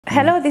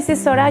Hello, this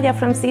is Soraya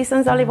from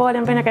Seasons Olive Oil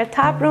and Vinegar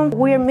Tap Room.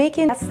 We're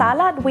making a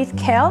salad with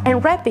kale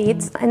and red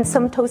beets and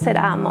some toasted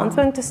almonds.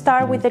 I'm going to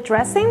start with the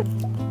dressing.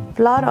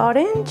 Blood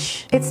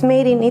orange. It's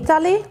made in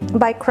Italy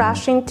by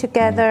crushing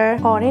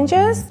together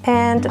oranges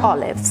and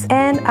olives.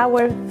 And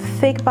our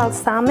Fig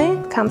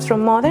Balsamic comes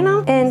from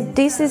Modena. And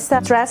this is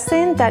a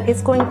dressing that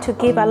is going to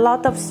give a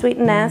lot of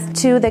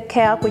sweetness to the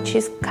kale, which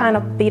is kind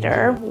of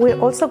bitter. We're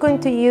also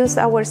going to use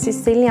our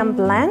Sicilian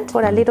blend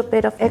for a little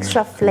bit of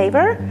extra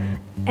flavor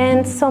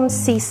and some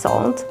sea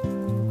salt.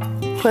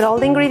 Put all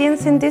the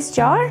ingredients in this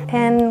jar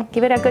and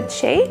give it a good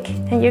shake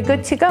and you're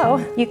good to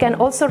go. You can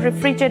also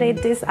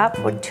refrigerate this up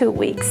for 2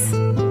 weeks.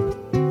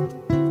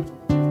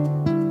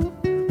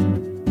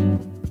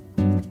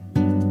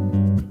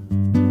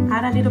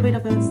 Add a little bit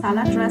of a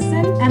salad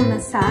dressing and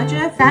massage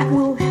it. That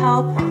will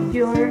help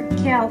your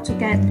kale to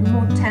get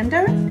more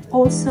tender.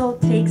 Also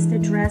takes the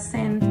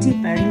dressing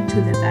deeper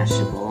into the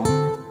vegetable.